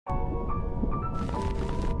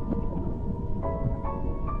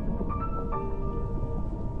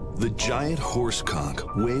The giant horse conch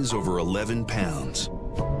weighs over 11 pounds.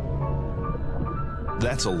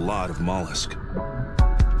 That's a lot of mollusk.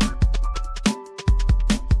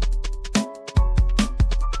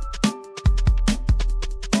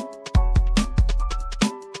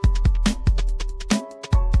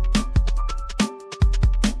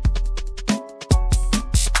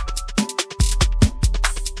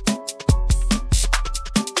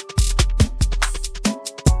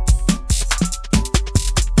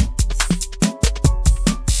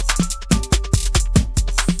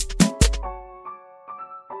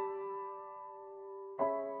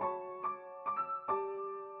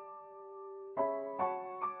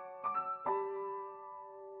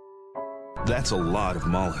 That's a lot of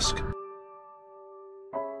mollusk.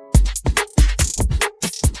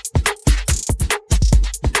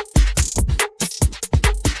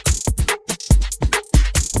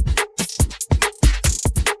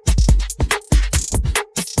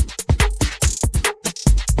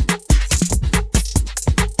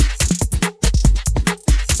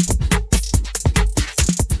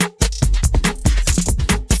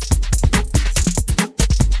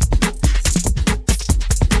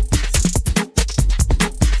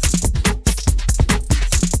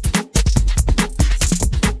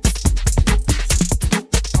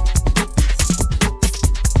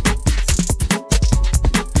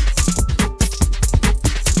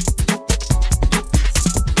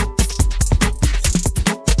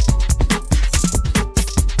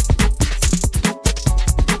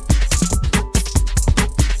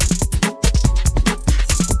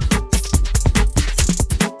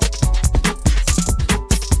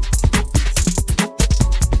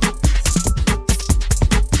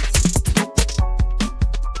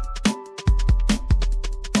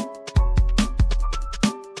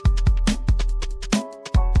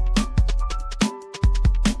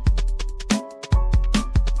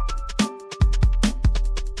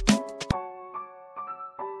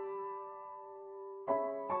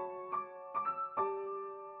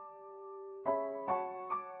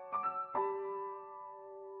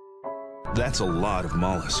 That's a lot of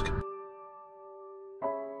mollusk.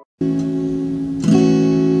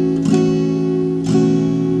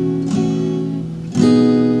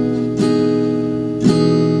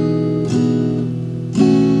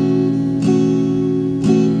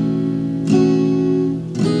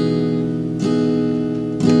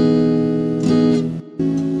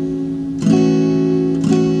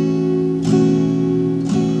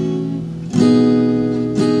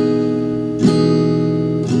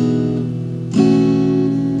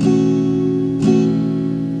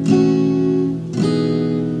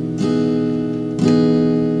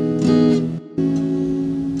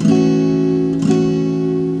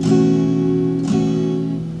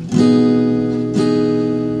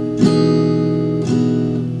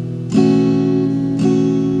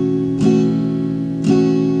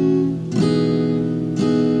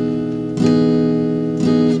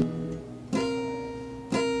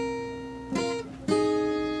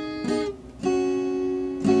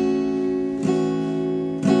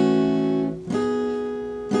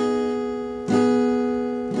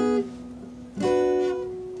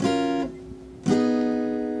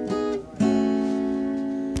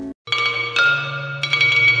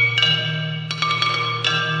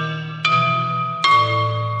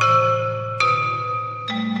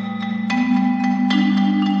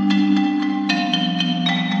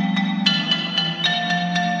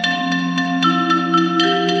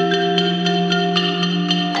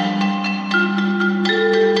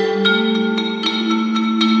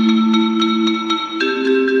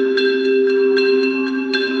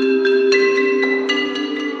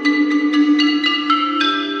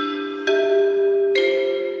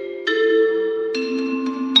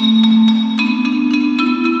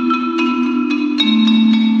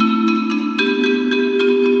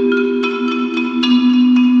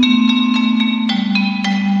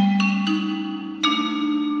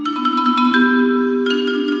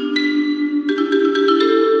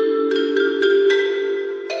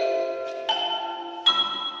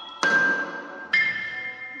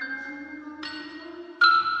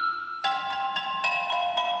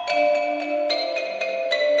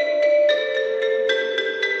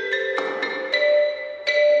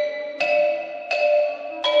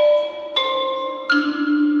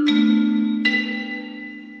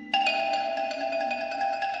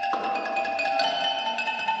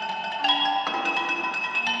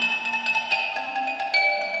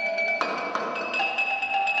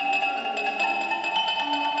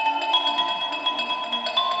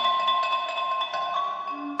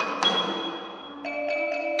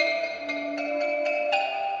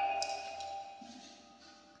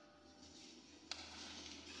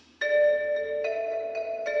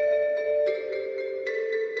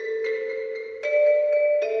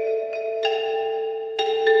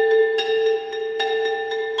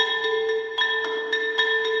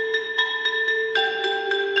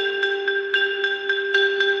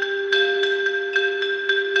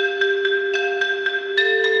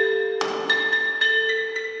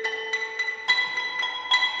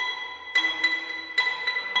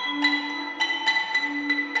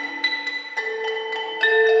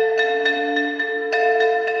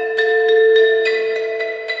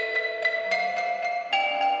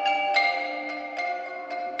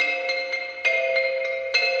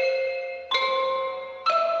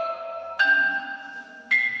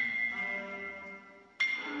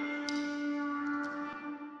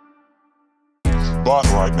 But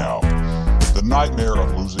right now, the nightmare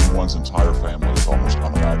of losing one's entire family is almost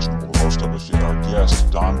unimaginable to most of us, yet our guest,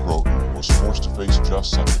 Don Groton, was forced to face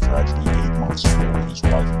just such a tragedy 8 months ago when his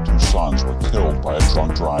wife and 2 sons were killed by a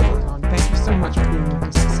drunk driver. Don, thank you so much for being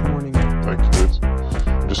with us this morning. Thank you,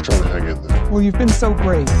 I'm just trying to hang in there. Well, you've been so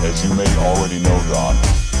great. As you may already know, Don,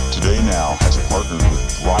 Today Now has partnered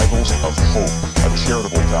with Rivals of Hope, a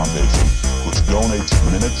charitable foundation which donates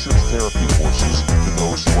miniature therapy horses to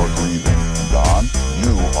those who are grieving. And Don,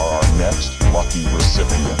 you are our next lucky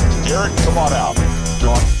recipient. Garrett, come on out.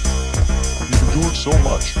 Don, you've endured so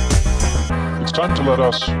much. It's time to let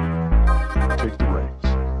us take the reins.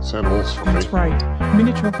 It's animals for me. That's right.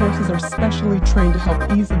 Miniature horses are specially trained to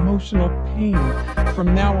help ease emotional pain.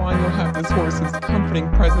 From now on, you'll have this horse's comforting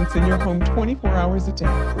presence in your home 24 hours a day.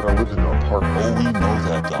 But I live in an apartment. Oh, we know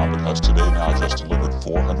that, Don, because Today Now just delivered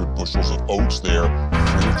 400 bushels of oats there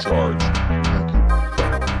free of charge. Thank you.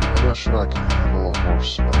 I'm not sure I can handle a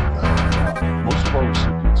horse like that. Most of our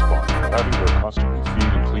recipients find having to constantly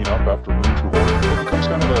feed and clean up after a miniature horse becomes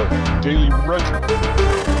kind of a daily regimen.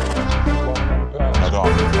 Now, Don,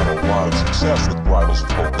 we've had a lot of success with Rivals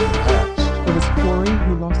of Hope in the past. There was Foray,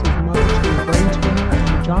 who lost his mother to a brain tumor, and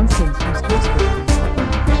the Johnsons, whose hospital.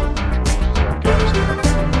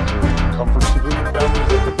 Comfort civilian families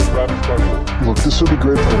that have been ravaged by war. Look, this would be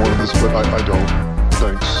great if I wanted this, but I don't.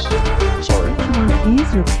 Thanks. Sorry. Don't you want to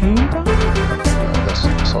ease your pain, Don? I guess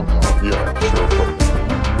somehow. Yeah, sure, but...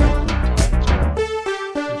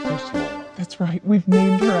 That's right. We've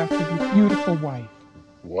named her after your beautiful wife.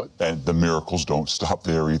 What? And the miracles don't stop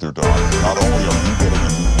there either, Don. Not only are you getting a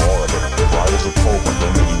new Laura, but Rivals of Hope are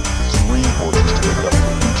donating 3 horses to make up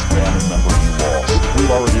for each family member you lost.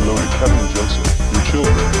 We've already loaded Kevin and Joseph, your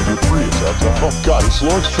children, and your Prius outside. Oh, God, it's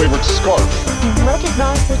Lauren's favorite scarf. You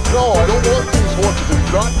recognize it? No, I don't want these horses.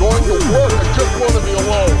 It's not going to work. I just want to be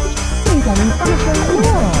alone. Say that in front of the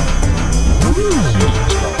world. See this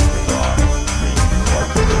stuff, Don. Maybe you'd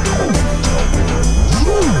like to take home and tell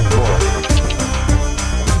Laura. Laura.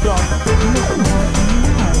 Don,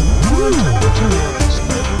 It's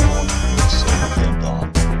never going to be the same again, Don.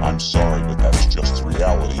 I'm sorry, but that's just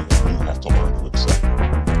reality, and you have to learn to accept it.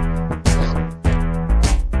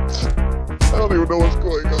 I don't even know what's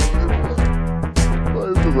going on anymore. Why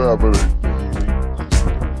is this happening?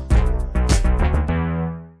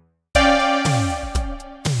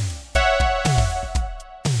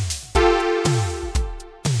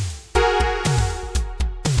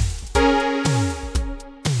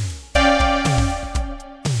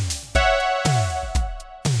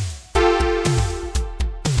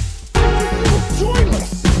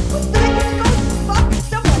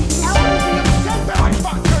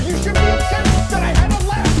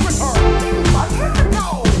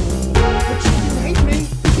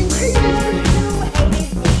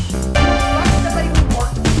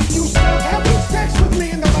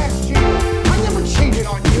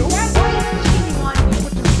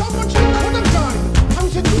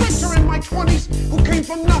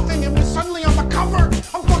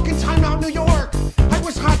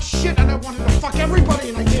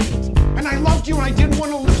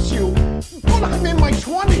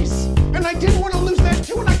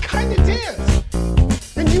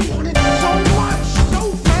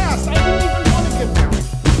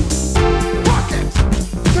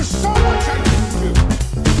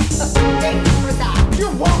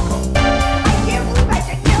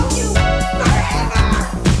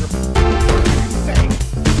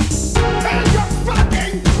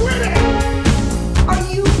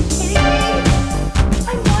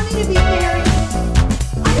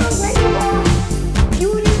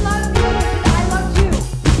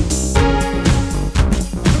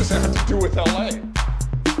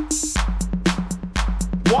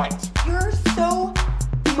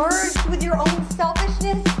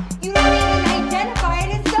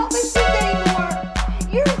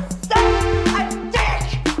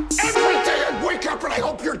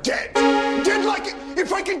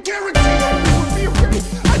 If I can guarantee that you would be okay,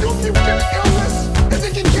 I don't think you get illness, and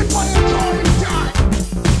they can get by a car.